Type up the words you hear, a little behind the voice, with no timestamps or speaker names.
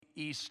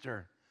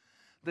Easter,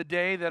 the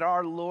day that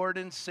our Lord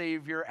and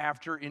Savior,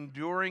 after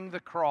enduring the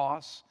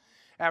cross,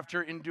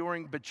 after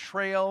enduring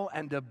betrayal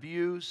and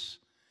abuse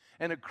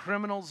and a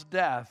criminal's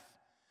death,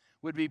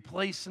 would be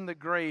placed in the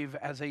grave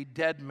as a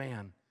dead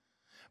man,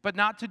 but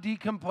not to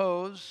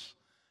decompose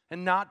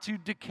and not to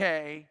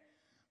decay,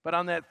 but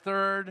on that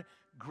third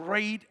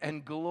great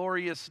and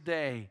glorious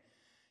day,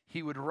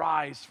 he would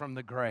rise from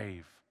the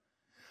grave.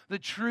 The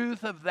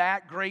truth of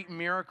that great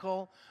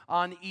miracle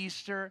on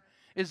Easter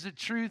is the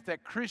truth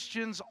that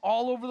Christians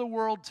all over the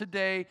world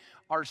today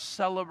are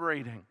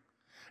celebrating.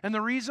 And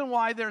the reason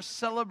why they're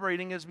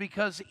celebrating is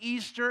because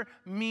Easter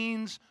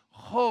means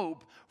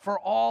hope for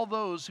all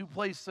those who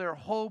place their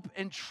hope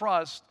and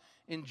trust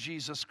in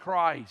Jesus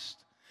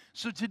Christ.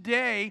 So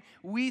today,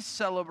 we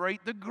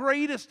celebrate the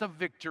greatest of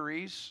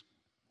victories,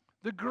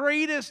 the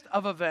greatest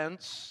of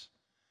events,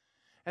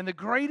 and the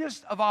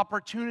greatest of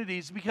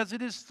opportunities, because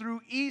it is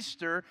through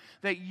Easter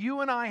that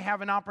you and I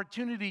have an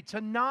opportunity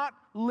to not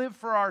live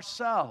for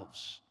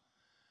ourselves,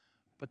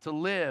 but to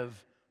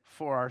live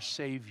for our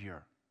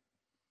Savior.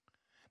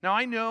 Now,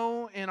 I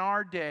know in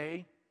our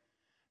day,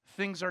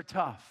 things are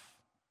tough.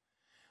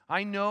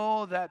 I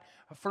know that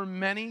for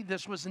many,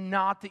 this was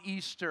not the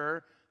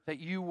Easter that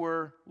you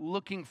were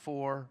looking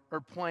for or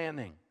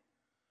planning.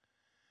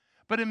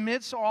 But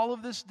amidst all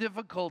of this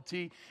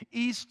difficulty,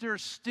 Easter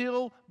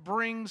still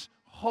brings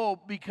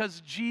hope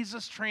because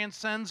Jesus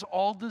transcends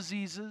all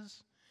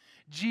diseases.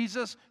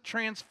 Jesus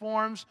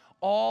transforms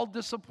all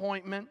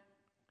disappointment.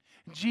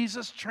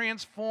 Jesus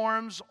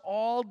transforms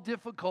all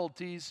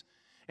difficulties,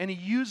 and He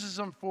uses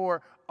them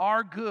for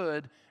our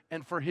good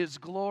and for His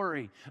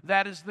glory.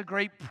 That is the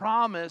great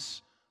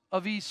promise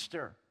of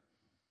Easter.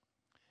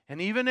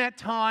 And even at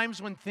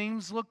times when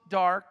things look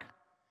dark,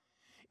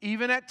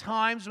 even at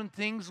times when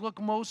things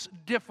look most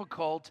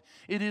difficult,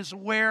 it is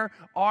where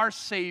our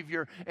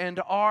Savior and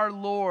our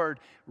Lord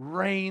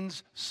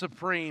reigns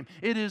supreme.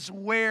 It is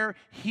where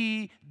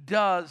He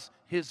does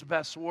His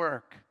best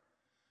work.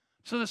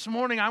 So this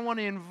morning, I want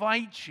to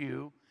invite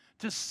you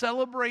to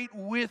celebrate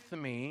with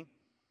me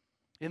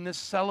in this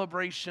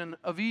celebration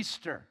of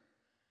Easter.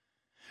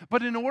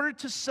 But in order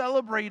to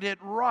celebrate it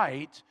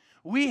right,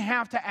 we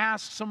have to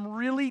ask some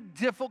really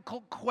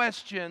difficult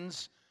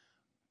questions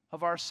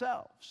of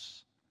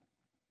ourselves.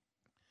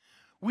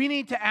 We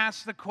need to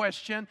ask the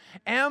question,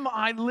 am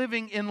I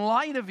living in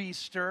light of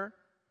Easter,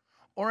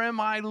 or am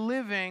I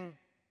living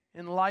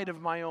in light of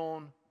my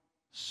own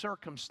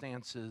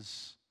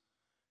circumstances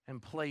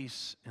and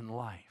place in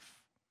life?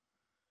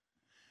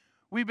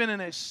 We've been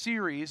in a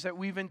series that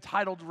we've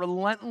entitled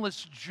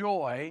Relentless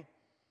Joy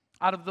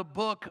out of the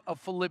book of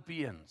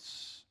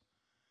Philippians.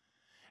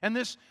 And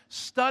this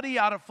study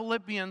out of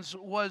Philippians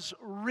was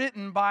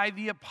written by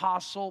the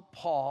Apostle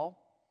Paul.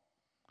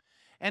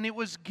 And it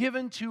was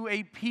given to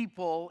a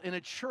people in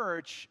a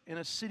church in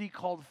a city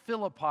called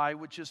Philippi,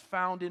 which is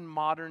found in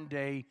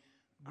modern-day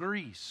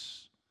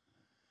Greece.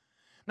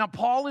 Now,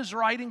 Paul is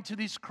writing to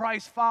these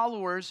Christ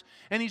followers,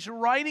 and he's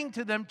writing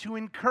to them to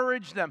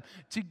encourage them,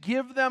 to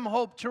give them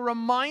hope, to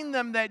remind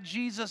them that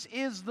Jesus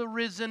is the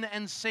risen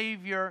and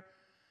Savior.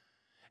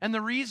 And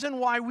the reason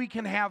why we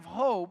can have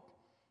hope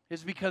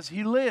is because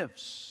He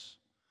lives.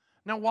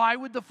 Now, why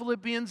would the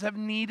Philippians have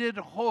needed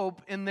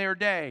hope in their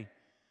day?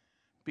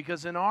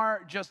 Because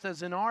just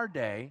as in our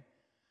day,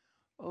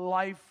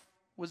 life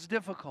was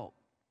difficult.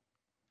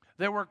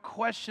 There were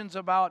questions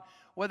about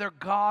whether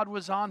God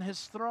was on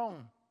His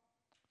throne.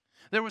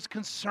 There was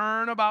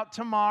concern about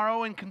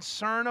tomorrow and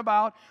concern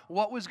about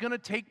what was going to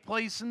take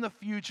place in the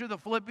future. The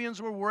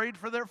Philippians were worried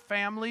for their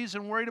families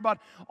and worried about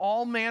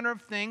all manner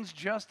of things,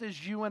 just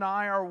as you and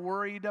I are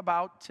worried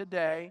about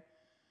today.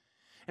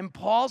 And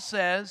Paul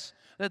says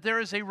that there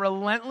is a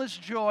relentless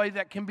joy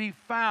that can be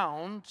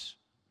found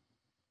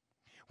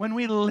when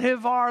we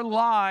live our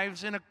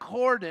lives in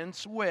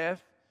accordance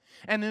with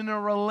and in a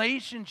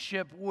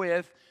relationship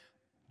with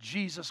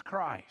Jesus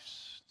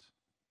Christ.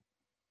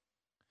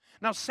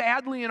 Now,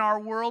 sadly, in our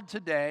world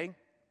today,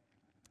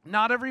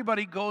 not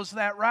everybody goes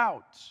that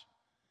route.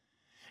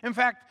 In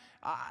fact,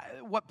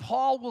 what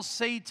Paul will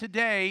say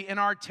today in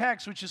our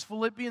text, which is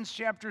Philippians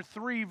chapter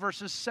 3,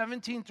 verses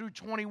 17 through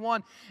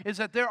 21, is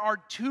that there are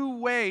two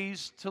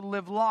ways to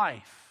live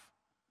life.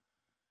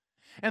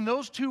 And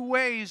those two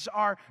ways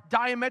are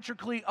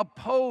diametrically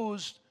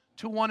opposed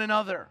to one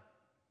another.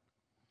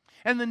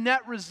 And the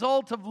net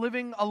result of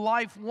living a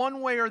life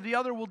one way or the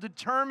other will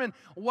determine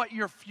what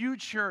your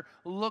future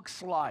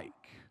looks like.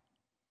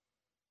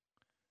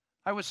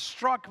 I was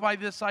struck by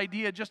this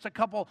idea just a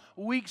couple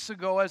weeks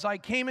ago as I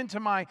came into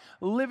my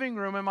living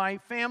room and my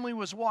family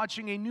was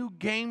watching a new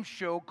game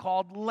show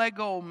called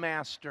Lego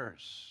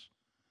Masters.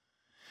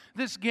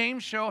 This game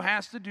show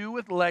has to do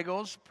with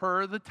Legos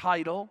per the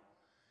title.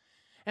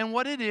 And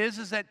what it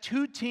is that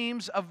two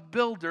teams of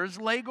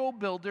builders, Lego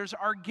builders,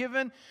 are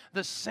given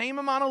the same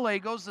amount of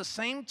Legos, the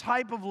same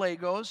type of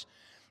Legos,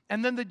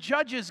 and then the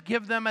judges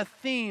give them a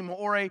theme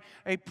or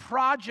a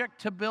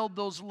project to build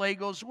those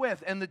Legos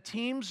with. And the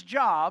team's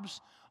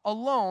jobs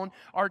alone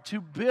are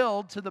to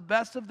build to the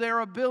best of their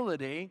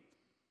ability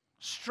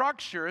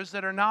structures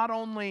that are not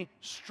only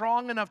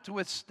strong enough to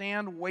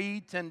withstand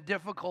weight and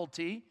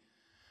difficulty,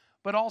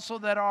 but also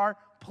that are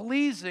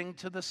pleasing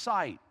to the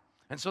sight.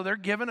 And so they're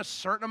given a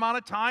certain amount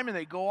of time, and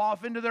they go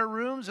off into their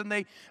rooms and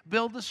they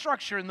build the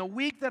structure. And the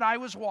week that I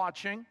was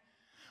watching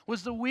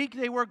was the week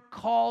they were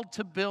called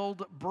to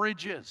build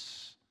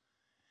bridges.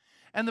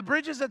 And the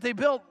bridges that they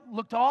built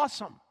looked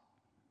awesome.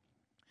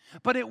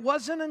 But it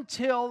wasn't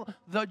until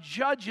the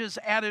judges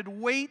added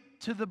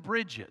weight to the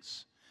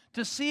bridges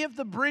to see if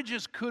the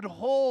bridges could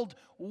hold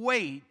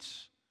weight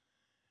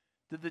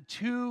that the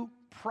two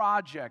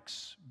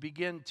projects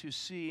begin to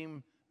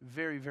seem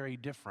very, very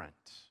different.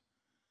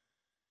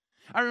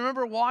 I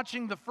remember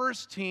watching the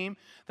first team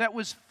that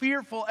was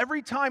fearful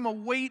every time a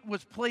weight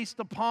was placed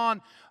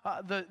upon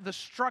the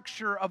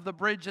structure of the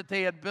bridge that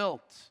they had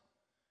built.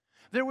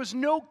 There was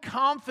no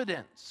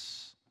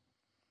confidence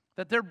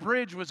that their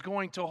bridge was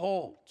going to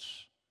hold.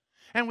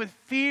 And with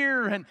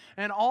fear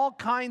and all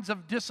kinds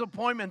of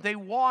disappointment, they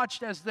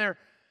watched as their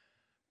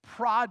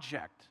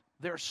project,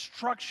 their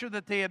structure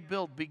that they had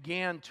built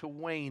began to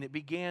wane. It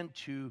began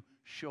to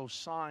show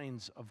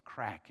signs of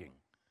cracking.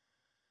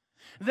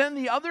 Then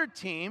the other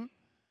team,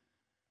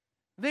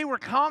 they were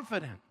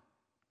confident.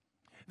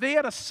 They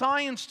had a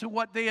science to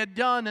what they had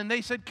done, and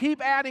they said,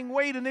 keep adding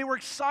weight, and they were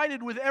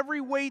excited with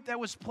every weight that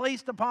was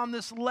placed upon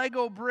this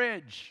Lego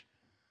bridge.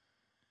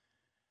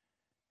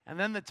 And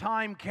then the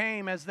time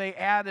came as they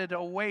added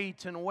a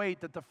weight and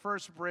weight that the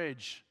first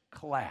bridge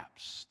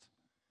collapsed.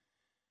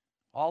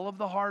 All of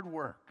the hard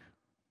work,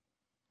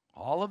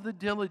 all of the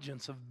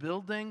diligence of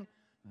building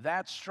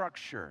that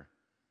structure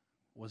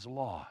was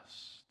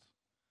lost.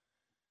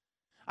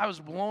 I was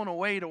blown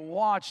away to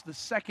watch the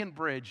second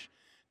bridge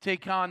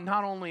take on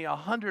not only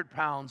 100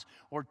 pounds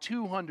or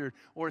 200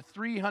 or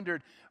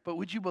 300, but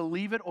would you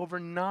believe it, over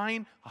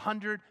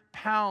 900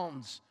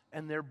 pounds,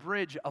 and their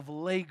bridge of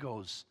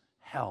Legos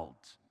held.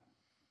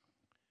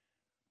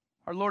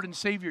 Our Lord and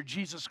Savior,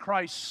 Jesus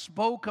Christ,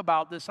 spoke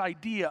about this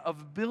idea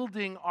of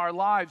building our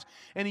lives.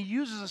 And He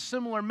uses a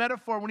similar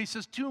metaphor when He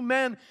says two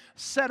men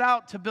set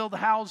out to build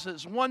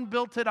houses. One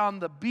built it on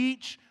the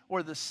beach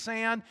or the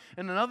sand,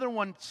 and another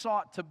one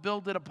sought to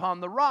build it upon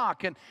the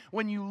rock. And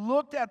when you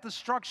looked at the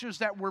structures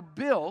that were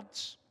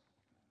built,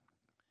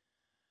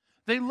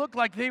 they looked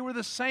like they were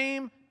the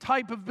same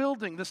type of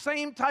building, the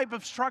same type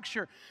of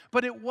structure.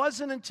 But it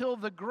wasn't until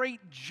the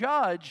great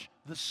judge,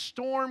 the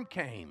storm,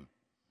 came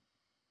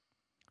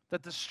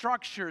that the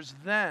structures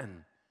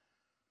then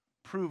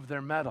proved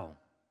their mettle.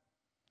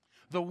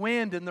 The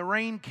wind and the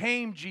rain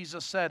came,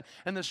 Jesus said,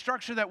 and the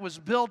structure that was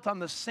built on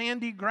the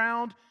sandy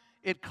ground,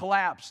 it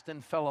collapsed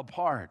and fell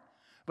apart.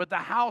 But the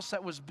house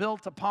that was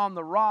built upon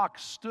the rock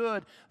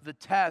stood the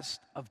test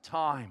of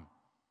time.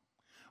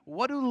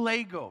 What do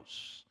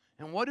Legos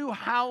and what do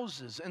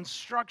houses and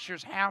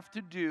structures have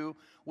to do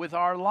with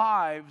our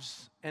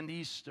lives and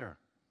Easter?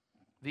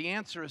 The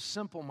answer is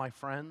simple, my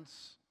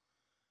friends.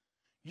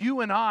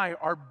 You and I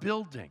are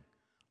building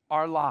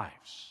our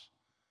lives.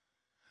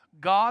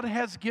 God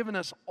has given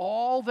us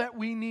all that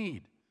we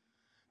need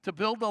to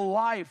build a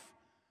life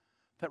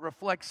that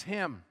reflects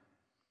Him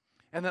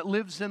and that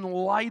lives in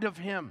light of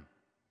Him.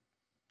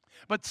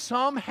 But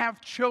some have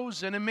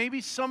chosen, and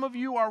maybe some of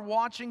you are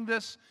watching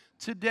this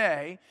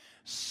today,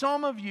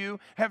 some of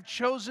you have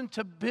chosen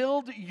to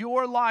build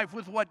your life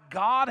with what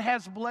God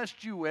has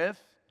blessed you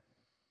with,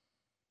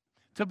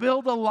 to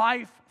build a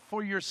life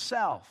for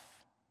yourself.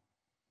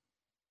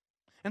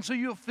 And so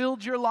you have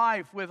filled your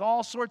life with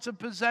all sorts of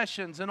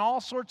possessions and all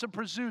sorts of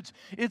pursuits.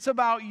 It's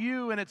about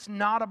you and it's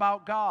not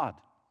about God.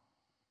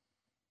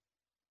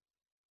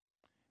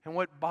 And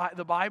what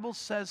the Bible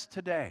says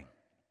today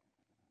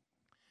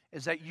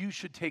is that you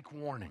should take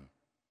warning.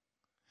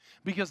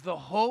 Because the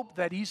hope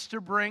that Easter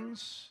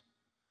brings,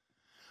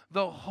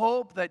 the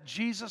hope that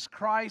Jesus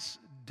Christ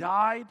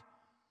died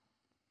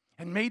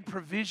and made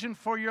provision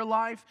for your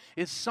life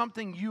is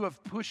something you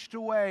have pushed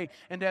away.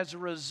 And as a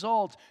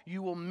result,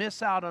 you will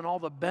miss out on all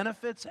the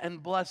benefits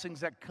and blessings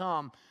that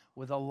come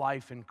with a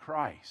life in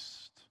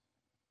Christ.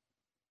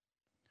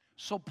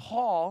 So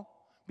Paul,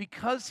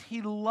 because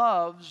he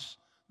loves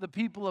the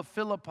people of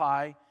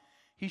Philippi,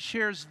 he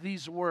shares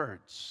these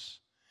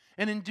words.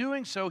 And in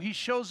doing so, he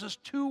shows us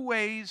two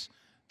ways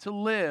to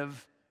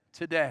live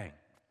today.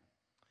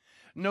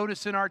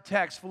 Notice in our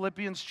text,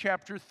 Philippians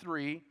chapter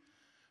 3,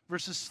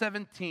 verses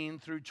 17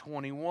 through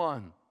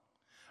 21.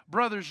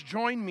 Brothers,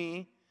 join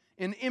me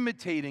in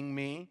imitating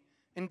me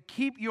and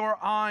keep your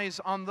eyes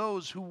on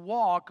those who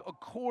walk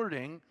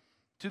according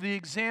to the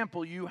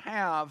example you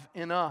have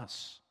in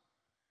us.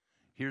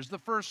 Here's the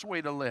first way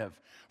to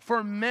live.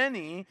 For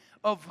many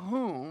of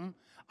whom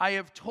I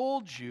have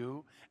told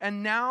you,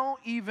 and now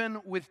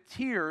even with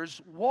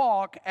tears,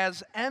 walk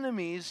as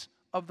enemies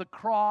of the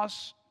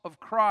cross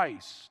of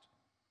Christ.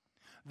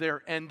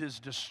 Their end is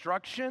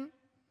destruction.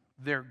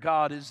 Their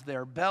God is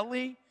their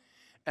belly,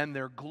 and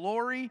their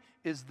glory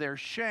is their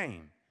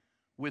shame,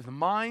 with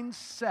minds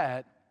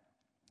set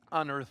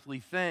on earthly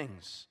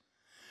things.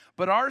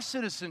 But our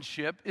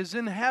citizenship is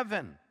in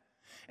heaven,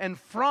 and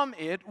from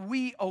it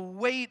we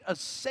await a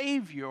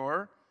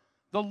Savior,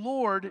 the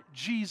Lord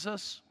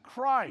Jesus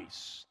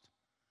Christ,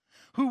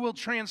 who will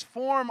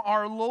transform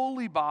our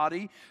lowly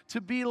body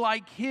to be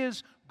like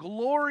His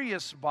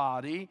glorious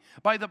body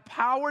by the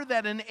power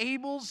that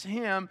enables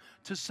Him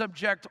to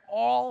subject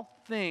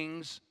all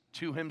things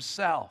to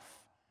Himself.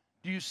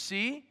 Do you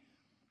see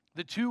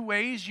the two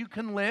ways you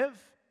can live?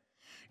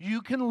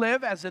 You can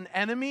live as an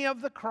enemy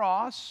of the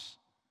cross,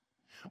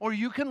 or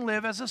you can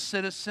live as a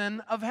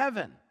citizen of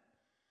heaven.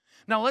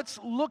 Now let's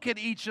look at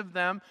each of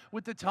them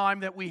with the time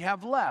that we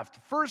have left.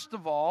 First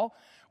of all,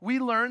 we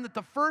learn that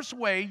the first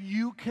way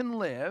you can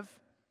live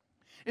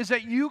is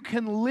that you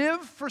can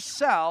live for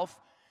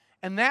self,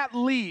 and that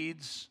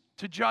leads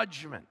to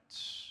judgment.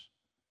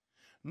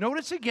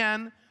 Notice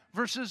again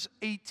verses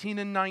 18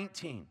 and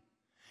 19.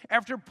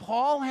 After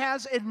Paul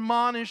has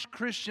admonished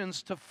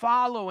Christians to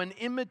follow and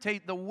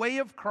imitate the way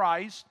of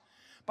Christ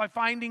by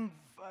finding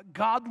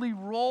godly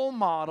role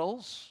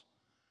models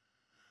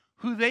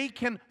who they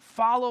can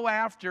follow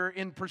after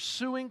in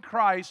pursuing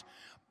Christ,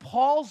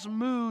 Paul's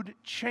mood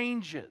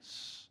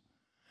changes.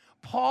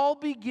 Paul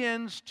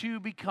begins to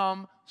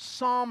become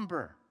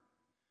somber.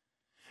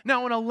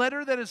 Now, in a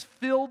letter that is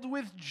filled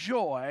with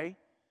joy,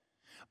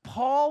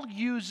 Paul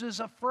uses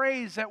a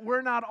phrase that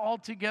we're not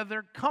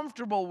altogether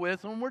comfortable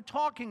with when we're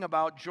talking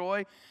about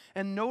joy.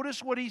 And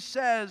notice what he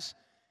says.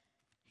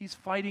 He's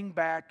fighting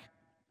back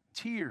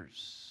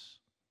tears.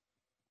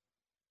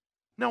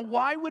 Now,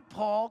 why would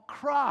Paul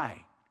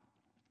cry?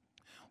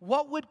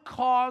 What would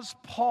cause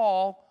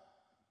Paul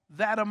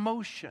that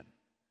emotion?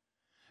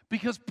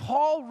 Because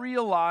Paul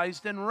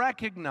realized and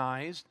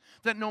recognized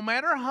that no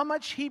matter how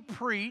much he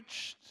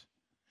preached,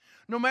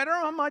 no matter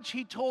how much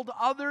he told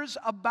others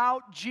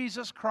about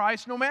Jesus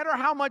Christ, no matter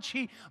how much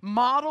he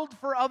modeled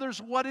for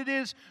others what it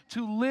is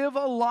to live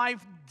a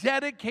life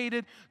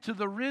dedicated to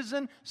the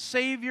risen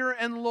Savior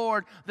and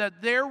Lord,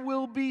 that there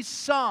will be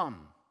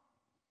some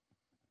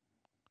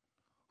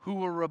who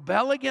will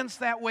rebel against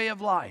that way of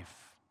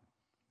life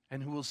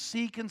and who will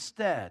seek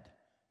instead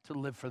to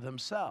live for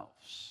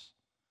themselves,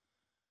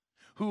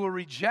 who will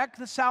reject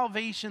the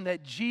salvation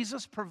that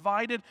Jesus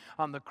provided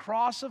on the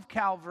cross of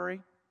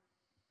Calvary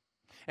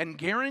and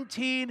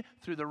guaranteed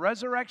through the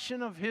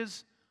resurrection of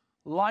His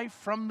life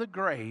from the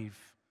grave.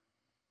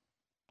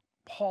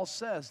 Paul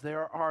says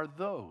there are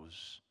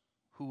those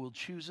who will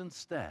choose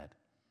instead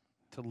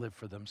to live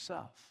for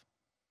themselves.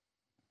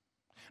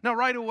 Now,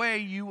 right away,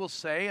 you will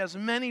say, as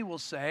many will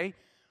say,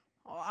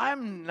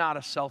 I'm not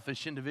a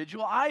selfish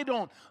individual. I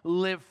don't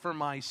live for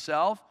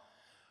myself.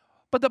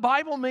 But the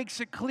Bible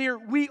makes it clear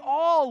we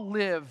all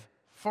live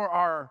for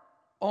our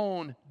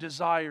own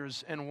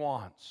desires and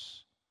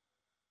wants.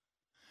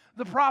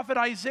 The prophet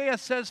Isaiah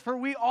says, "For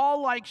we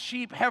all like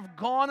sheep have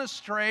gone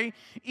astray,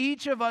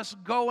 each of us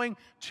going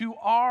to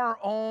our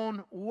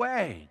own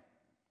way."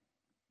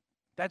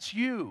 That's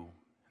you,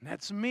 and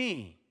that's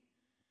me.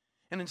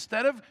 And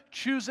instead of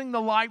choosing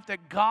the life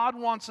that God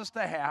wants us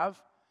to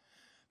have,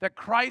 that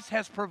Christ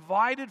has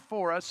provided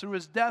for us through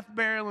His death,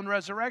 burial, and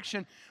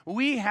resurrection,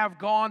 we have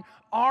gone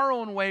our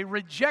own way,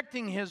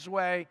 rejecting His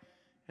way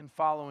and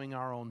following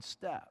our own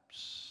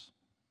steps.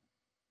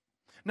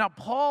 Now,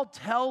 Paul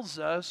tells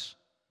us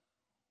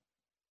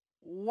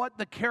what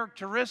the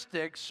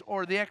characteristics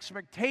or the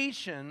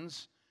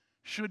expectations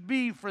should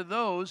be for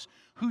those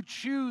who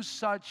choose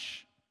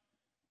such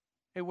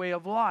a way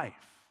of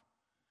life.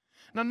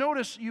 Now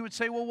notice, you would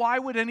say, well, why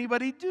would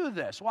anybody do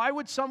this? Why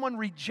would someone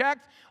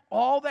reject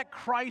all that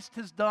Christ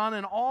has done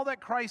and all that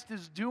Christ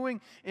is doing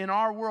in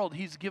our world?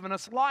 He's given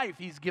us life.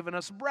 He's given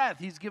us breath.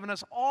 He's given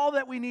us all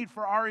that we need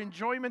for our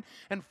enjoyment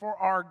and for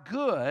our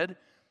good.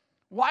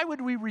 Why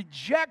would we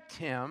reject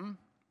Him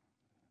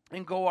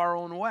and go our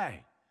own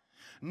way?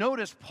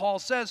 Notice Paul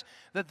says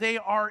that they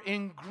are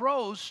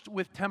engrossed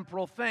with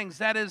temporal things.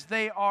 That is,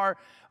 they are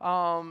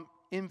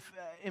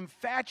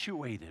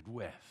infatuated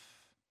with.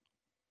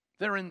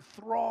 They're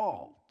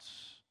enthralled.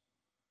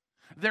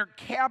 They're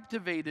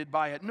captivated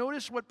by it.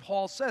 Notice what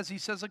Paul says. He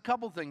says a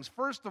couple things.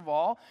 First of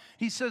all,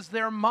 he says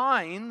their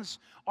minds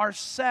are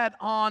set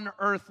on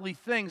earthly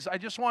things. I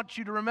just want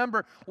you to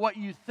remember, what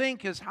you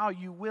think is how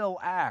you will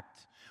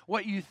act.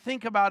 What you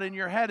think about in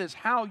your head is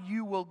how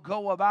you will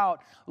go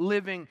about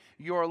living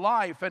your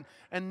life.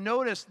 And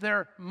notice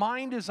their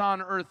mind is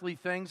on earthly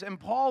things. And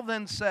Paul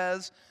then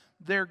says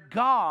their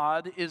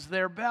God is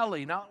their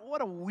belly. Now,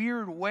 what a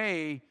weird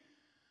way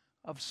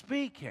of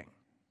speaking.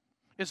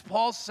 Is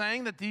Paul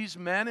saying that these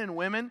men and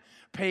women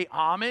pay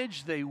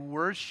homage, they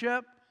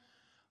worship,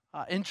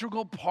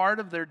 integral part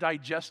of their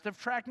digestive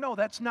tract? No,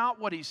 that's not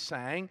what he's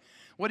saying.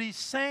 What he's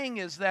saying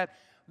is that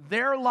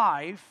their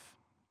life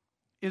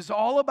is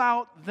all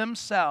about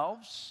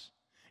themselves,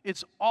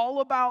 it's all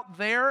about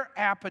their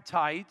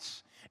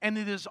appetites, and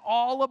it is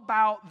all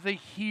about the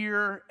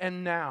here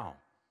and now.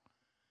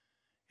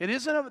 It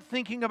isn't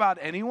thinking about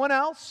anyone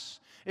else.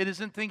 It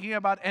isn't thinking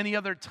about any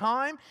other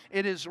time.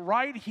 It is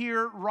right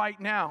here, right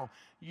now.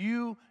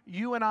 You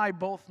and I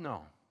both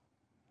know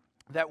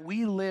that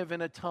we live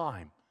in a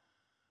time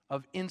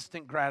of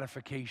instant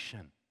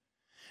gratification.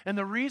 And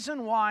the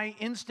reason why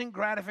instant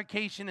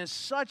gratification is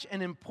such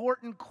an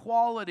important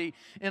quality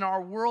in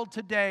our world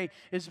today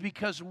is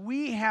because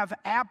we have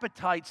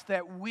appetites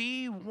that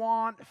we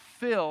want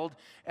filled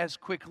as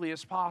quickly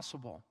as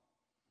possible.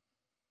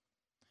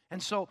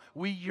 And so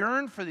we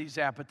yearn for these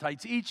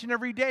appetites. Each and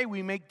every day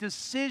we make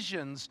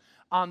decisions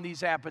on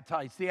these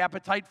appetites. The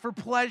appetite for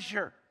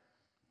pleasure,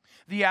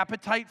 the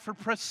appetite for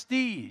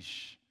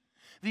prestige,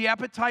 the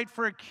appetite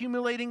for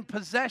accumulating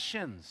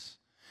possessions,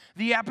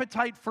 the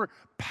appetite for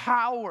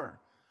power.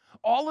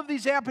 All of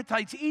these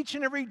appetites, each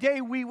and every day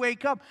we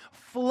wake up,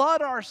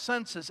 flood our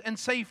senses and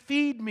say,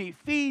 feed me,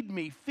 feed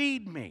me,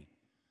 feed me.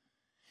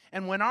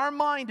 And when our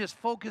mind is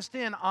focused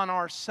in on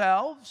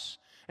ourselves,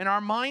 and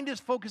our mind is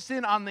focused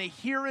in on the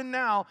here and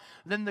now,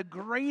 then the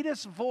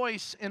greatest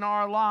voice in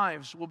our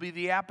lives will be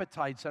the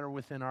appetites that are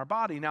within our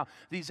body. Now,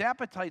 these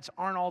appetites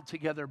aren't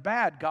altogether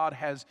bad. God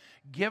has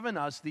given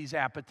us these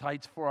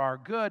appetites for our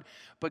good,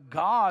 but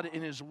God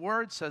in His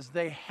Word says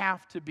they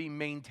have to be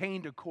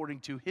maintained according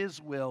to His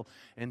will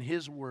and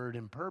His word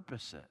and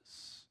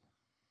purposes.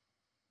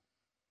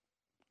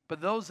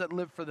 But those that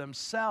live for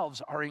themselves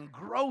are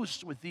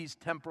engrossed with these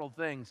temporal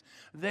things.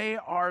 They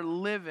are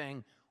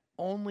living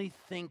only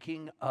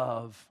thinking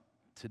of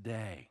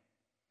today.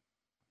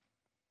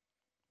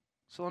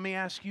 So let me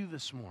ask you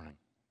this morning,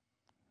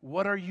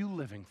 what are you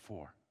living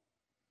for?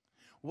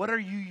 What are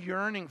you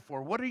yearning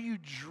for? What are you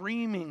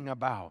dreaming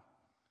about?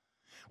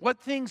 What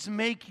things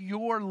make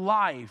your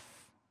life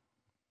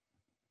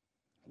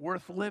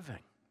worth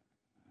living?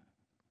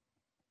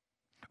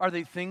 Are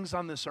they things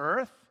on this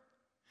earth?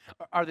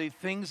 Are they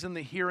things in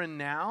the here and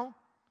now?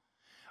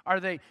 Are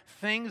they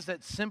things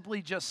that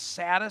simply just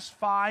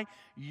satisfy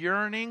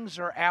yearnings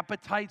or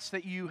appetites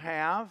that you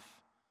have?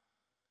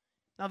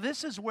 Now,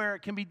 this is where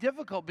it can be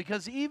difficult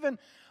because even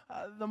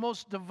the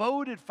most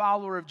devoted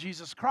follower of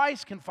Jesus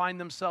Christ can find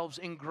themselves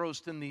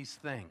engrossed in these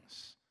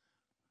things.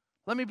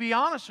 Let me be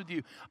honest with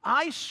you.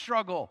 I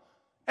struggle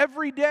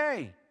every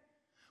day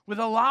with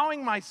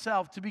allowing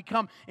myself to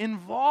become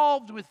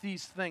involved with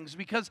these things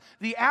because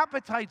the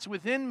appetites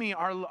within me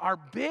are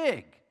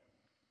big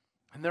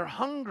and they're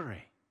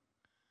hungry.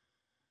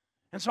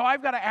 And so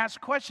I've got to ask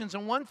questions.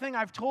 And one thing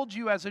I've told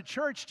you as a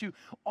church to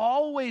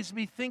always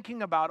be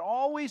thinking about,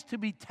 always to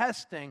be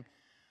testing,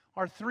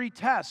 are 3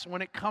 tests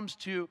when it comes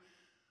to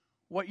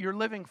what you're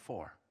living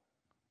for.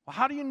 Well,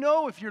 how do you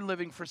know if you're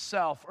living for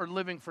self or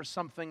living for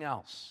something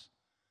else?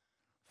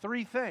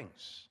 3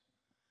 things.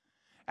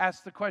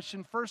 Ask the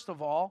question, first of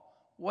all,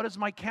 what does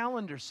my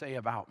calendar say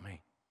about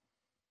me?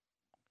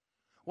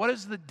 What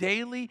is the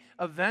daily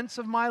events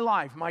of my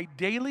life, my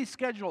daily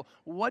schedule?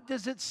 What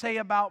does it say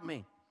about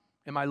me?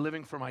 Am I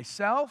living for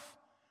myself,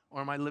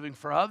 or am I living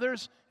for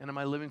others, and am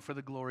I living for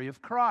the glory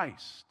of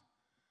Christ?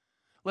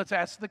 Let's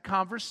ask the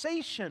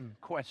conversation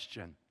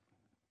question.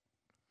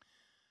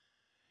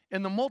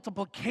 In the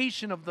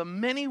multiplication of the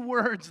many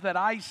words that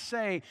I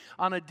say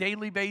on a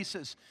daily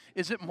basis,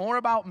 is it more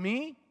about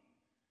me?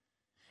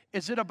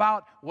 Is it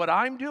about what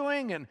I'm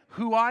doing and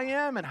who I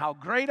am and how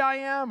great I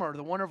am or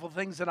the wonderful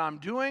things that I'm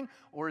doing?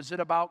 Or is it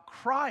about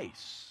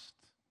Christ?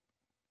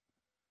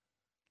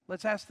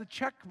 Let's ask the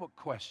checkbook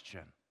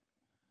question.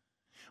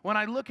 When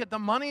I look at the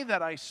money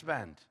that I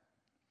spend,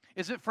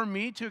 is it for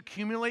me to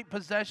accumulate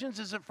possessions?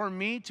 Is it for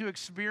me to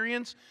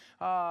experience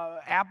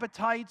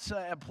appetites,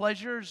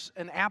 pleasures,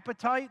 and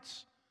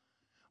appetites?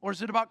 Or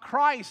is it about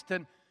Christ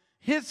and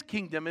His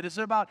kingdom? It is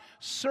about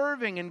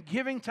serving and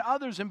giving to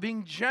others and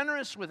being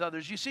generous with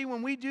others. You see,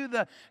 when we do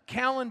the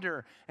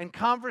calendar and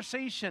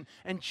conversation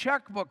and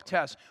checkbook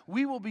test,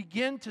 we will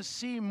begin to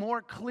see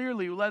more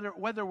clearly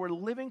whether we're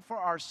living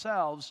for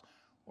ourselves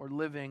or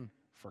living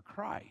for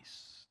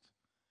Christ.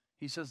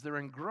 He says they're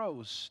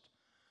engrossed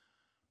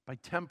by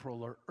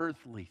temporal or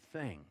earthly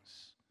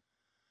things.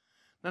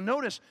 Now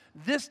notice,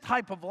 this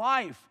type of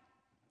life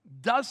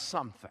does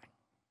something.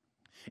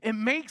 It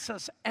makes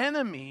us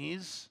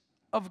enemies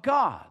of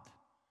God.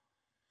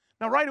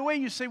 Now right away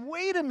you say,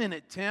 wait a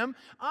minute, Tim,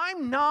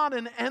 I'm not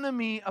an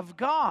enemy of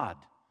God.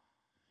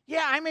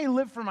 Yeah, I may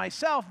live for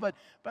myself, but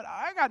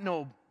I got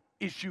no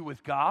issue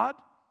with God.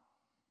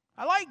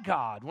 I like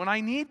God. When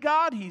I need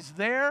God, He's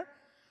there.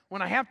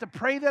 When I have to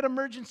pray that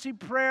emergency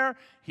prayer,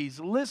 He's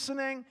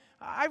listening.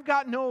 I've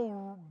got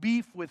no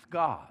beef with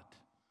God.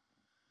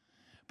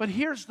 But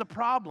here's the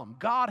problem.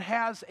 God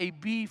has a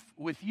beef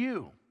with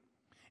you.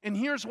 And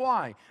here's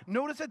why.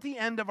 Notice at the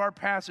end of our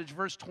passage,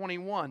 verse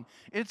 21,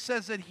 it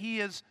says that He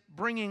is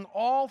bringing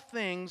all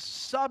things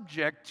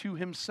subject to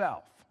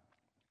Himself.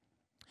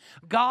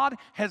 God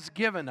has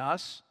given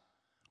us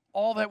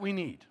all that we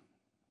need.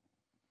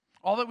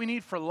 All that we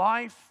need for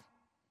life.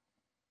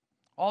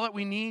 All that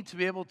we need to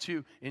be able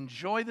to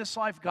enjoy this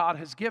life, God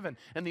has given.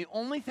 And the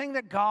only thing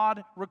that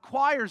God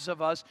requires of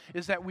us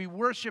is that we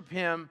worship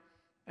Him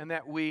and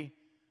that we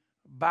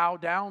bow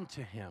down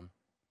to Him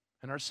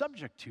and are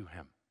subject to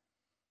Him.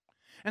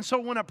 And so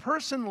when a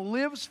person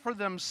lives for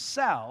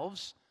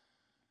themselves,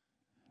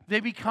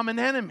 they become an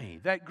enemy.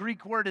 That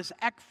Greek word is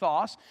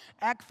ekthos.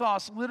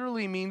 Ekthos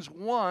literally means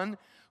one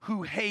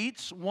who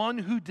hates, one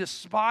who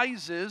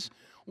despises,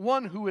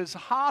 one who is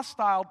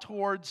hostile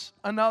towards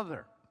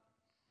another.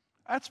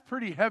 That's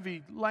pretty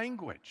heavy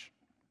language.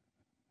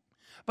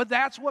 But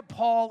that's what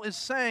Paul is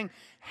saying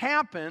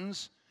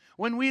happens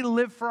when we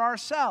live for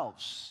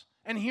ourselves.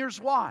 And here's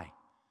why.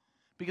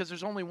 Because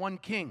there's only one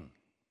king.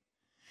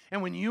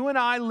 And when you and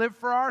I live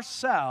for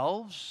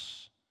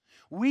ourselves,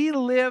 we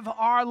live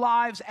our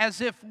lives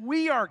as if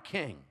we are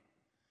king.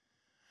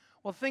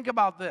 Well, think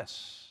about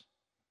this.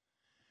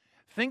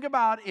 Think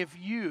about if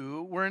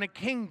you were in a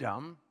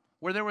kingdom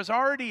where there was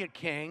already a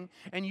king,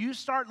 and you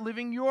start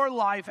living your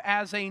life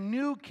as a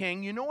new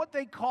king. You know what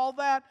they call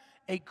that?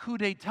 A coup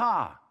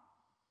d'etat,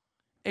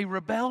 a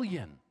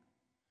rebellion.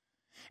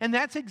 And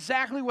that's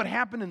exactly what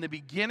happened in the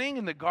beginning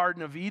in the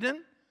Garden of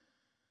Eden.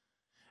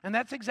 And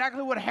that's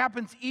exactly what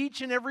happens each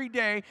and every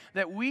day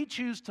that we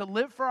choose to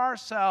live for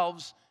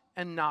ourselves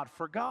and not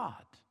for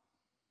God.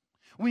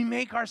 We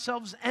make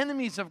ourselves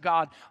enemies of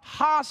God,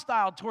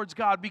 hostile towards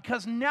God,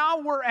 because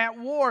now we're at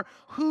war.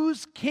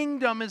 Whose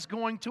kingdom is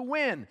going to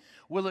win?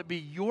 Will it be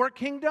your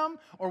kingdom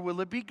or will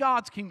it be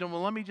God's kingdom?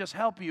 Well, let me just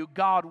help you.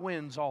 God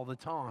wins all the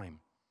time.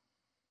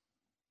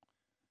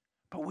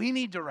 But we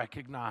need to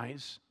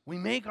recognize we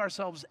make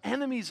ourselves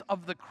enemies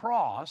of the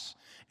cross,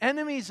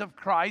 enemies of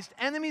Christ,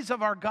 enemies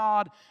of our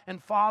God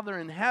and Father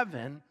in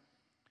heaven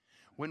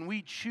when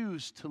we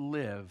choose to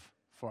live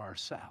for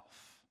ourselves.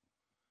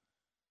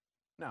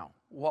 Now,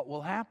 what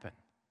will happen?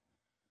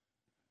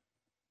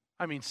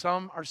 I mean,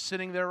 some are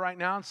sitting there right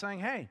now and saying,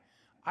 hey,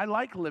 I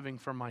like living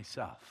for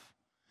myself.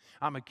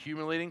 I'm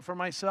accumulating for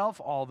myself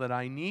all that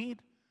I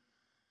need.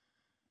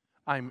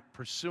 I'm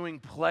pursuing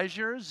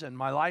pleasures and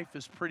my life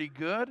is pretty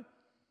good.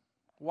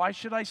 Why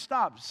should I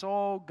stop?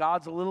 So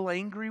God's a little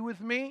angry with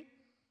me?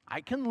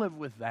 I can live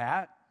with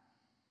that.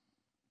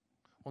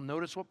 Well,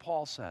 notice what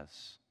Paul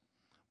says.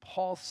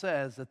 Paul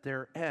says that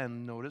their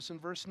end, notice in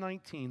verse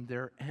 19,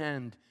 their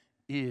end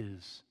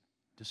is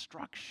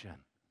destruction.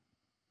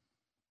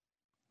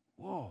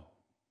 Whoa.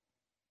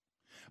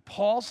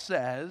 Paul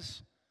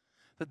says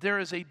that there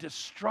is a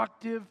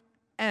destructive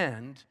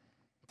end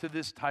to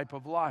this type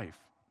of life.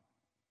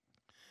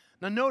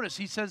 Now notice,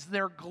 he says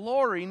their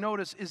glory,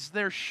 notice, is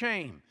their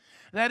shame.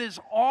 That is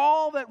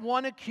all that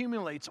one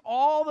accumulates,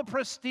 all the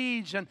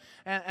prestige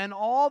and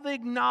all the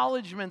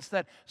acknowledgments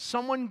that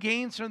someone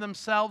gains for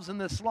themselves in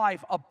this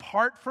life,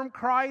 apart from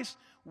Christ,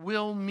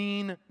 will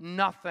mean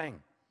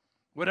nothing.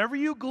 Whatever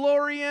you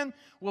glory in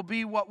will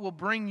be what will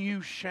bring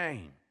you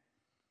shame.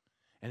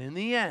 And in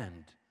the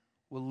end,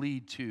 will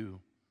lead to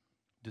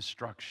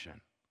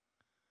destruction.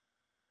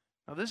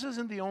 Now, this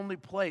isn't the only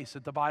place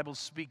that the Bible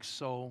speaks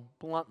so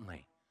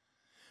bluntly.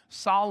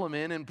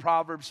 Solomon in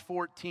Proverbs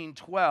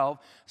 14:12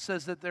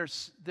 says that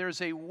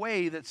there's a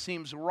way that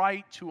seems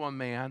right to a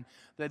man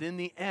that in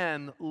the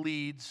end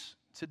leads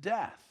to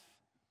death.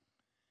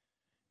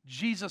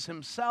 Jesus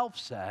himself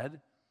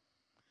said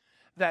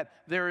that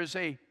there is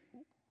a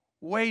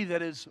way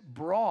that is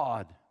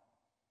broad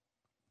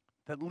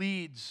that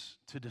leads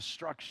to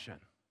destruction,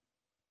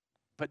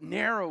 but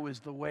narrow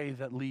is the way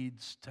that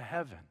leads to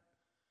heaven.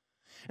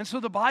 And so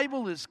the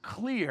Bible is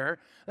clear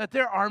that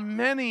there are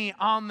many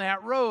on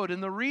that road.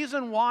 And the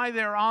reason why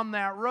they're on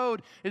that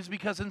road is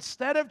because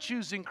instead of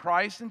choosing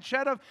Christ,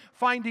 instead of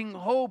finding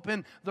hope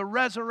in the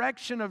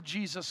resurrection of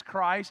Jesus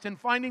Christ and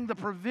finding the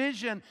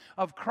provision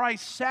of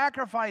Christ's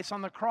sacrifice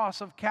on the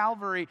cross of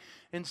Calvary,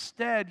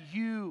 instead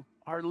you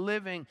are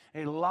living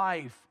a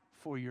life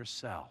for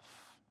yourself.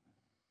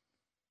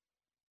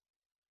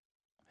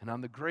 And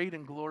on the great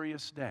and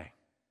glorious day,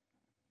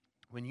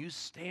 when you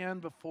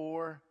stand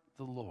before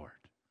the Lord,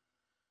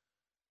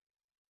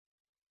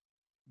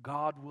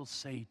 God will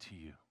say to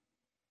you,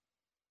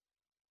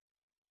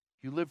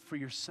 you lived for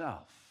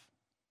yourself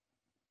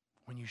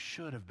when you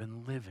should have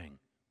been living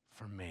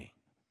for me.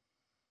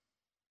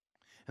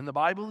 And the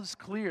Bible is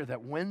clear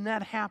that when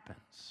that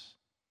happens,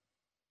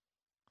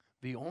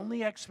 the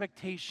only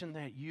expectation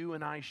that you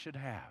and I should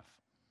have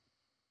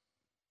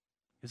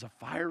is a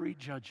fiery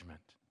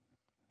judgment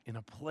in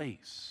a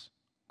place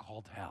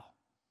called hell,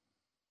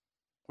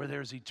 where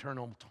there's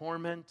eternal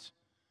torment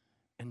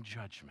and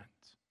judgment.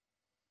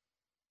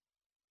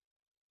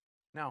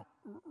 Now,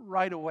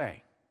 right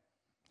away,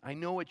 I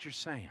know what you're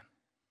saying.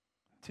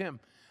 Tim,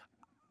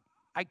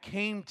 I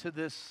came to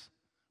this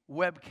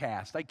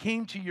webcast. I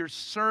came to your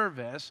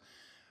service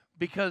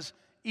because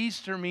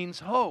Easter means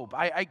hope.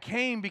 I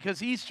came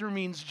because Easter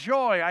means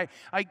joy.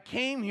 I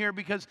came here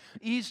because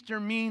Easter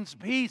means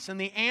peace.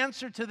 And the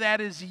answer to that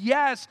is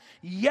yes.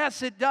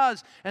 Yes, it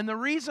does. And the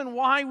reason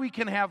why we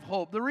can have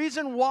hope, the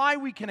reason why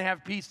we can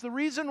have peace, the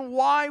reason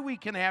why we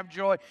can have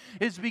joy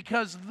is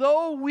because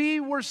though we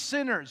were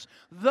sinners,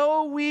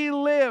 though we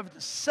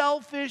lived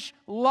selfish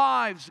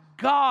lives,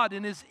 God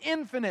in His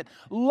infinite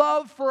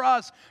love for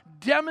us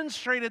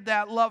demonstrated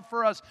that love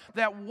for us,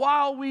 that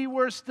while we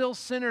were still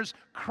sinners,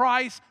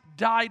 Christ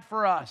died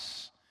for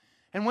us.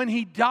 And when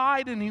he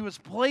died and he was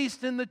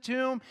placed in the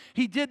tomb,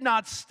 he did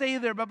not stay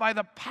there, but by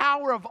the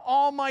power of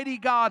Almighty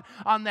God,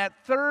 on that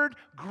third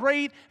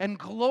great and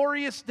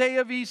glorious day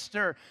of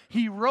Easter,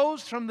 he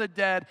rose from the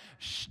dead,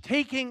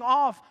 taking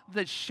off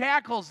the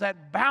shackles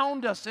that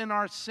bound us in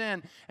our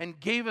sin and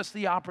gave us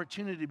the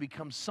opportunity to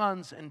become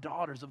sons and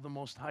daughters of the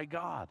Most High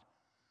God.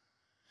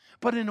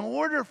 But in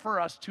order for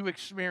us to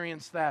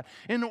experience that,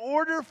 in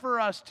order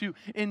for us to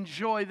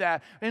enjoy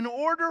that, in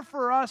order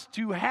for us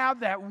to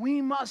have that,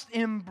 we must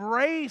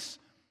embrace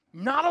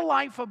not a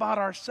life about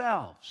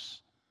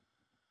ourselves,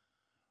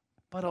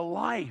 but a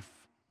life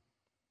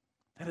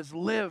that is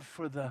lived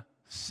for the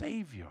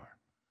Savior.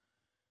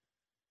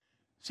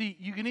 See,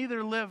 you can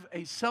either live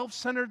a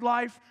self-centered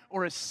life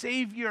or a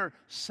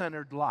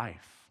Savior-centered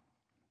life.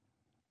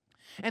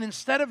 And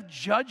instead of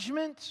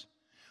judgment,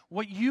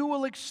 what you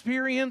will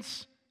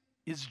experience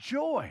is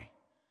joy.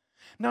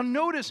 Now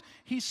notice,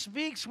 he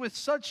speaks with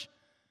such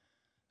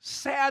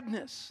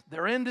sadness.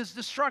 Their end is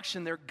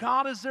destruction. Their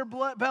God is their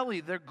belly.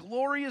 Their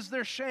glory is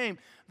their shame.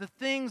 The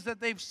things that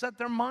they've set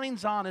their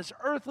minds on is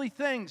earthly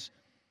things.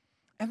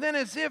 And then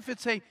as if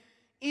it's a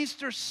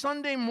Easter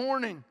Sunday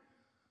morning,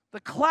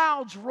 the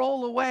clouds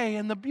roll away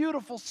and the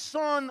beautiful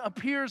sun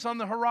appears on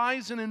the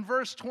horizon in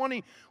verse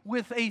 20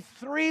 with a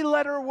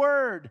three-letter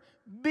word,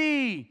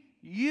 B-U-T.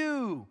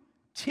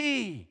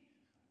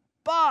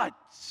 But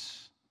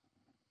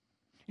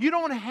you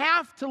don't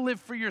have to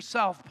live for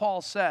yourself,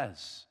 Paul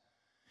says.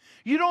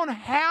 You don't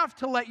have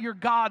to let your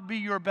God be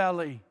your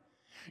belly.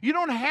 You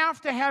don't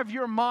have to have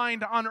your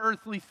mind on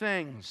earthly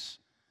things.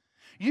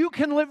 You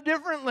can live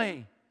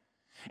differently.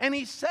 And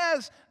he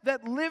says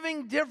that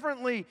living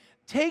differently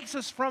takes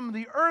us from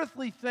the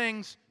earthly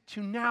things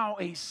to now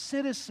a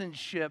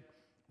citizenship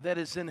that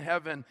is in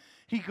heaven.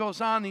 He goes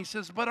on, he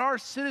says, but our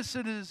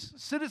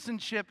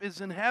citizenship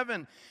is in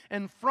heaven,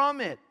 and from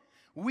it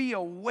we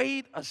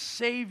await a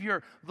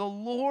Savior, the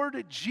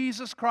Lord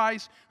Jesus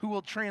Christ, who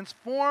will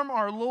transform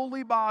our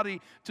lowly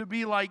body to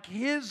be like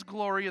His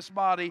glorious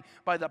body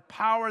by the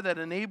power that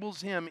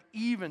enables Him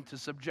even to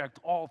subject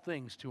all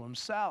things to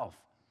Himself.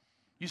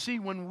 You see,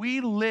 when we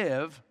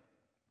live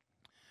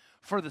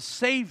for the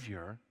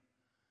Savior,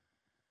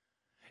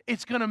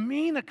 it's going to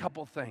mean a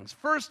couple things.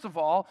 First of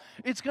all,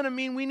 it's going to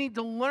mean we need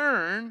to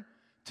learn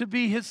to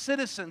be His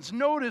citizens.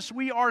 Notice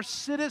we are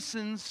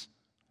citizens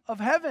of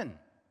heaven.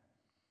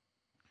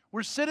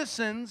 We're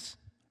citizens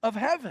of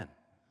heaven.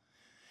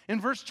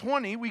 In verse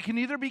 20, we can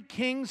either be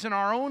kings in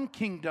our own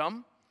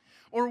kingdom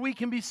or we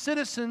can be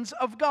citizens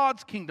of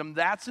God's kingdom.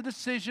 That's a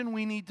decision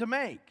we need to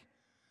make.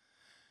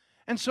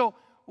 And so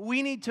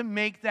we need to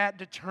make that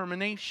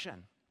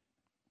determination.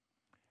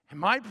 And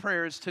my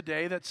prayer is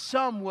today that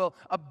some will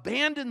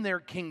abandon their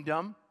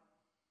kingdom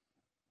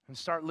and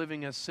start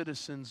living as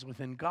citizens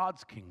within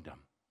God's kingdom.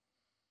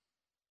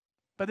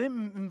 But it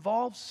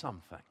involves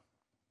something.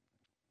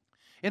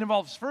 It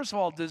involves, first of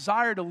all,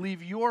 desire to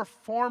leave your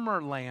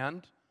former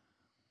land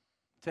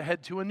to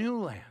head to a new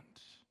land.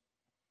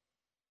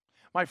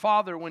 My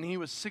father, when he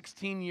was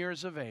 16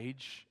 years of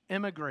age,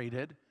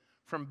 immigrated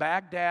from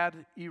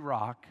Baghdad,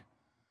 Iraq,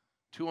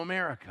 to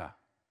America.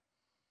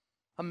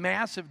 A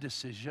massive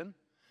decision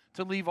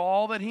to leave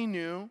all that he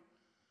knew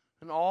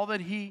and all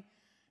that he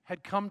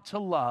had come to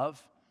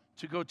love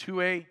to go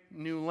to a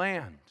new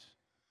land.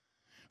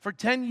 For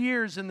 10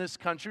 years in this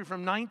country,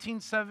 from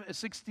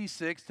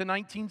 1966 to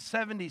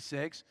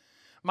 1976,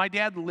 my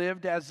dad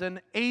lived as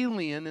an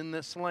alien in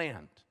this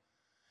land.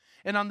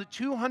 And on the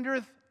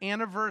 200th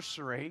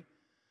anniversary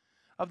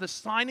of the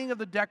signing of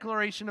the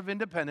Declaration of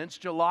Independence,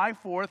 July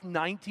 4th,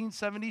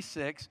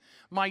 1976,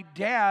 my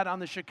dad on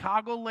the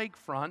Chicago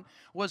lakefront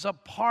was a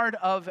part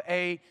of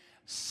a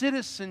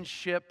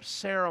citizenship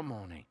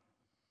ceremony.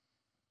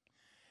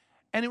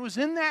 And it was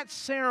in that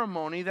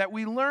ceremony that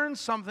we learned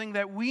something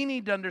that we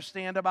need to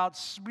understand about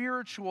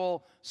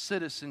spiritual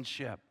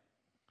citizenship.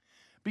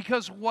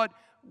 Because what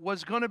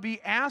was going to be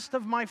asked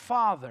of my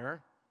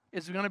father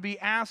is going to be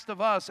asked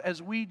of us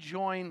as we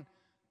join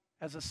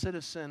as a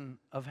citizen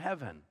of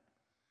heaven.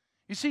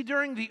 You see,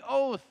 during the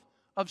oath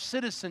of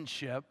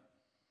citizenship,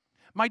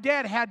 my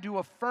dad had to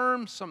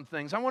affirm some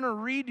things. I want to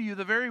read to you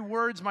the very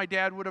words my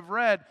dad would have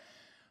read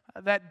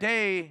that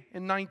day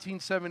in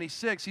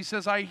 1976. He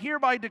says, I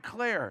hereby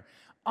declare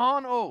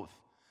on oath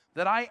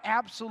that I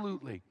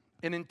absolutely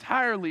and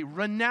entirely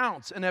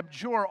renounce and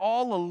abjure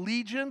all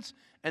allegiance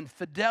and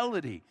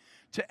fidelity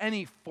to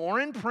any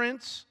foreign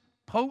prince,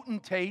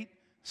 potentate,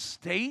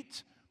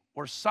 state,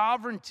 or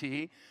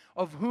sovereignty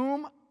of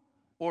whom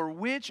or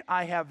which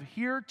I have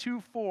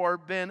heretofore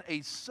been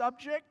a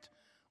subject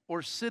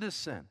or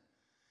citizen,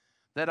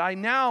 that I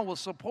now will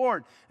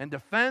support and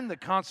defend the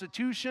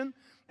Constitution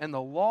and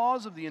the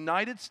laws of the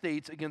United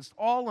States against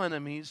all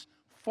enemies,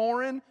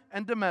 foreign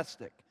and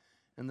domestic,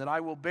 and that I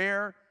will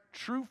bear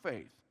true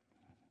faith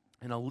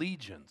and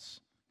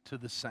allegiance to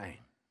the same.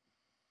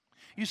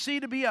 You see,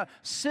 to be a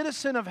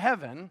citizen of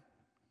heaven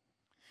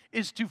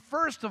is to,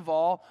 first of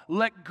all,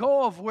 let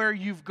go of where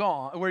you've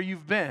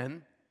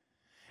been,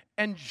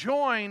 and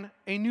join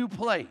a new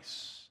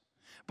place.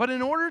 But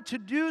in order to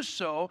do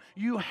so,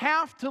 you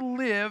have to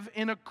live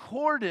in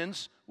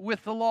accordance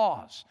with the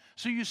laws.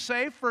 So you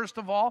say, first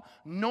of all,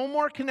 no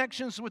more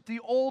connections with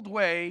the old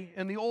way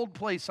and the old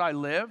place I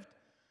lived.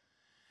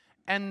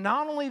 And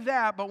not only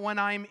that, but when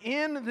I'm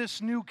in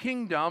this new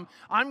kingdom,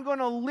 I'm going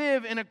to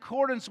live in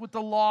accordance with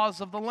the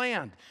laws of the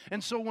land.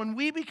 And so when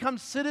we become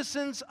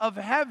citizens of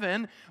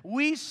heaven,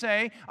 we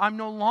say, I'm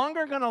no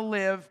longer going to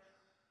live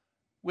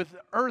with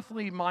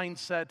earthly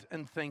mindset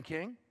and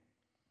thinking.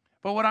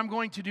 But what I'm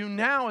going to do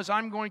now is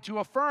I'm going to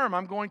affirm,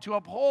 I'm going to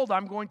uphold,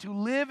 I'm going to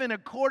live in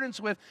accordance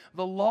with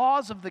the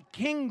laws of the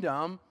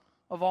kingdom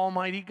of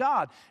Almighty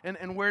God.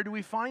 And where do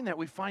we find that?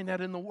 We find that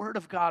in the Word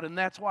of God. And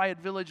that's why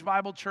at Village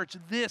Bible Church,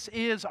 this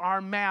is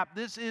our map.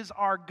 This is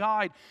our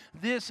guide.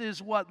 This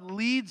is what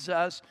leads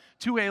us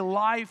to a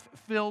life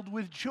filled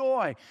with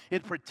joy.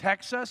 It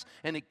protects us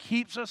and it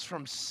keeps us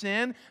from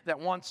sin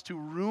that wants to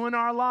ruin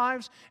our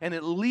lives. And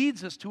it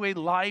leads us to a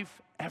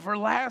life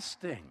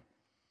everlasting.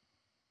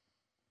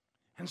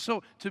 And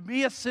so to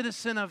be a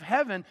citizen of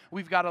heaven,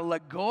 we've got to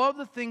let go of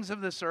the things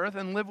of this earth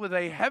and live with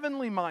a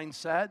heavenly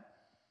mindset.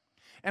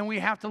 And we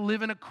have to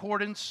live in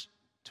accordance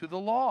to the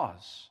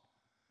laws.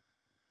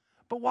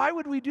 But why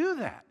would we do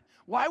that?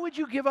 Why would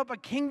you give up a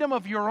kingdom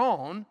of your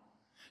own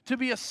to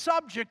be a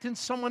subject in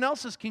someone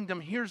else's kingdom?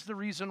 Here's the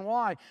reason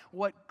why.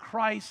 What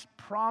Christ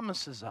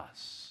promises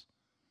us.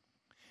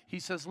 He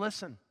says,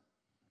 listen,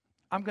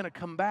 I'm going to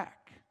come back.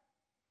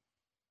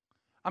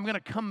 I'm going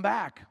to come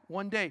back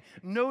one day.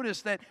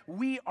 Notice that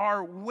we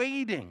are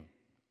waiting.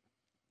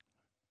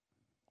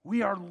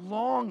 We are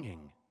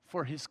longing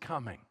for His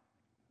coming.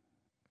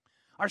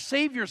 Our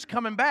Savior's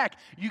coming back.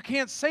 You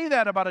can't say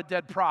that about a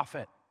dead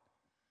prophet.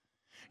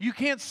 You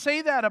can't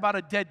say that about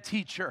a dead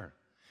teacher.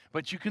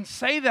 But you can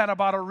say that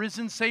about a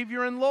risen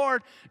Savior and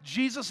Lord.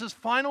 Jesus'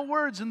 final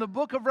words in the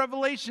book of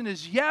Revelation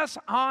is, yes,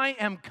 I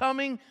am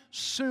coming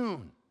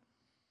soon.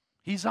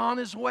 He's on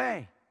His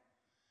way.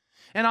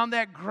 And on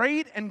that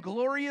great and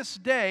glorious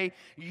day,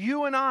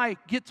 you and I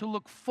get to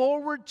look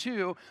forward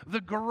to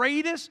the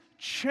greatest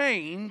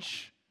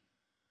change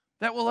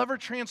that will ever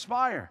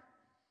transpire.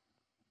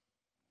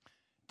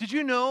 Did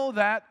you know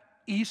that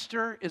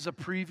Easter is a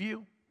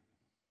preview?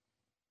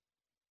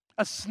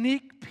 A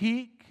sneak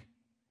peek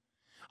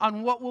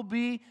on what will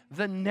be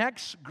the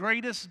next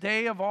greatest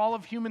day of all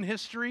of human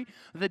history,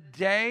 the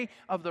day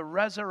of the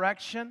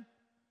resurrection?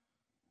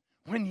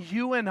 When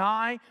you and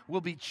I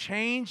will be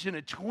changed in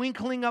a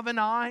twinkling of an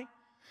eye.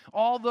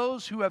 All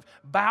those who have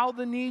bowed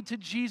the knee to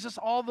Jesus,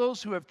 all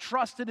those who have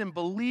trusted and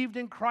believed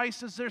in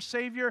Christ as their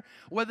Savior,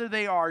 whether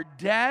they are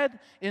dead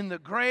in the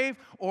grave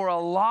or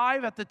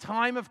alive at the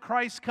time of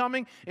Christ's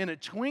coming, in a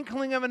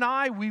twinkling of an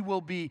eye, we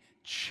will be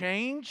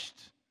changed.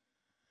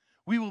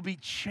 We will be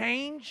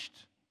changed.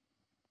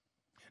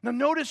 Now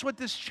notice what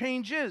this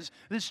change is.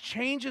 This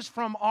change is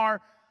from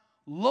our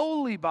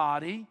lowly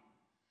body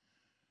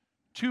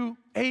to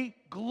a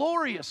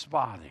glorious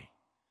body.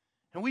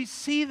 And we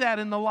see that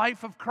in the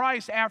life of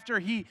Christ after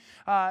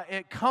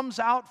it comes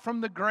out from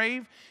the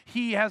grave.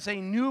 He has a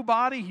new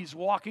body. He's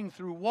walking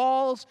through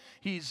walls.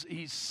 He's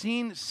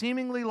seen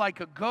seemingly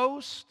like a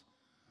ghost.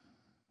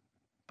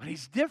 But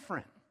He's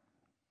different.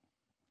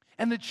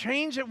 And the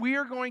change that we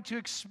are going to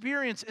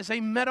experience is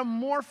a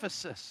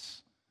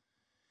metamorphosis.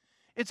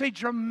 It's a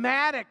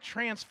dramatic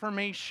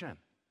transformation.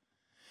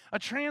 A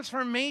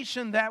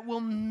transformation that will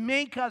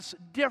make us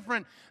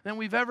different than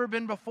we've ever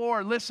been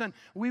before. Listen,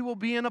 we will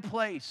be in a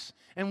place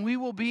and we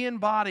will be in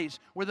bodies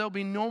where there'll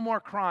be no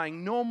more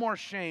crying, no more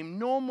shame,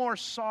 no more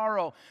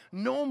sorrow,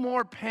 no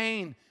more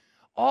pain.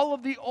 All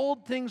of the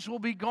old things will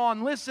be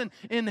gone. Listen,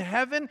 in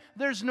heaven,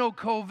 there's no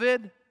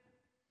COVID.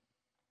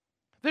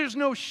 There's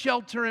no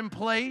shelter in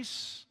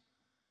place.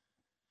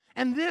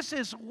 And this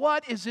is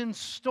what is in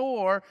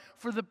store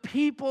for the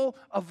people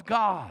of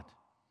God.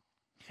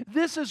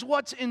 This is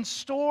what's in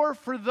store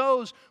for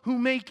those who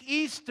make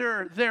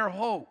Easter their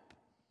hope.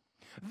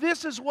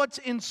 This is what's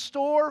in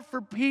store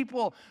for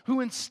people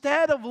who,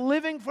 instead of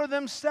living for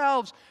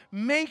themselves,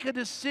 make a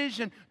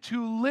decision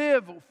to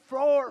live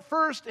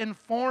first and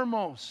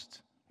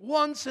foremost,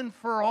 once and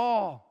for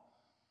all,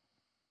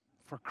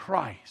 for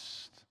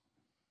Christ.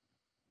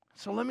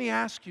 So let me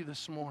ask you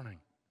this morning,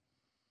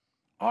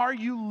 are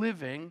you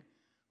living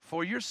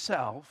for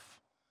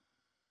yourself,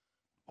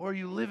 or are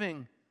you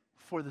living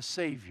for the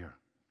Savior?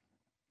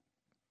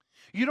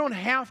 You don't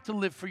have to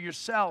live for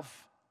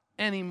yourself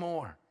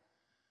anymore.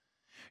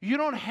 You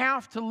don't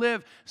have to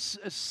live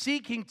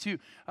seeking to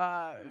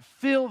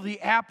fill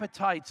the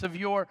appetites of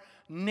your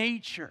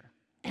nature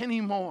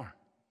anymore.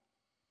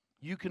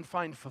 You can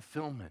find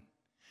fulfillment.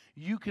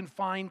 You can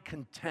find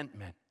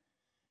contentment.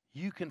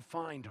 You can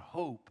find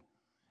hope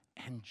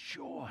and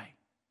joy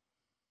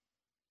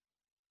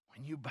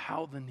when you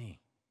bow the knee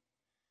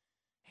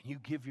and you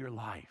give your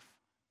life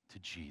to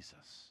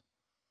Jesus.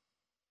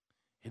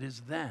 It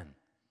is then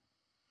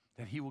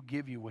that He will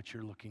give you what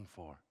you're looking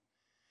for.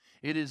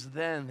 It is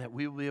then that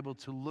we will be able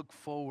to look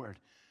forward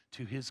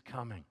to His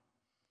coming.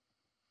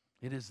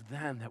 It is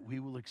then that we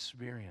will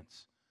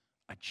experience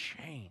a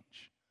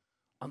change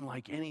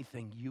unlike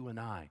anything you and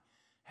I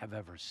have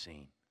ever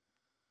seen.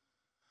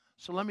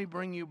 So let me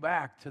bring you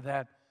back to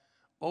that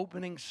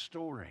opening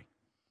story,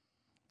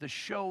 the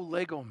show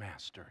Lego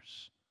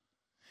Masters.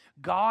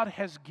 God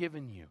has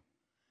given you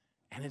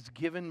and has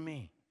given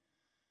me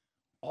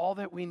all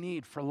that we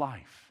need for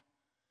life.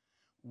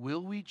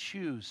 Will we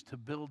choose to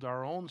build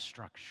our own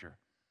structure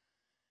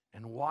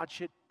and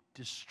watch it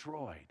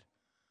destroyed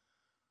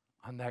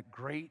on that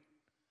great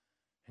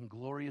and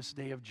glorious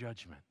day of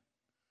judgment?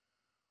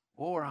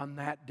 Or on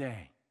that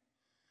day,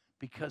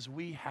 because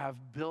we have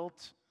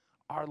built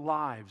our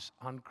lives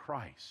on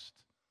Christ,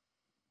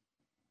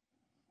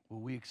 will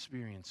we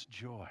experience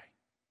joy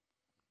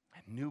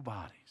and new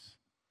bodies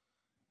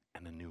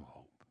and a new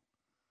hope?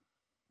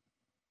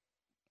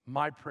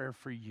 My prayer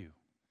for you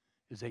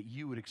is that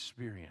you would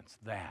experience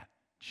that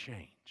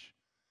change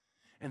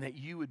and that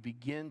you would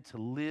begin to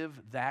live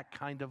that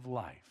kind of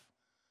life,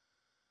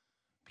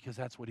 because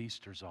that's what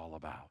Easter's all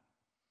about.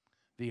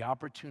 The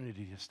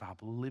opportunity to stop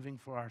living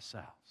for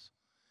ourselves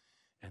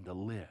and to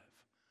live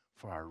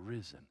for our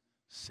risen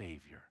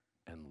Savior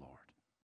and Lord.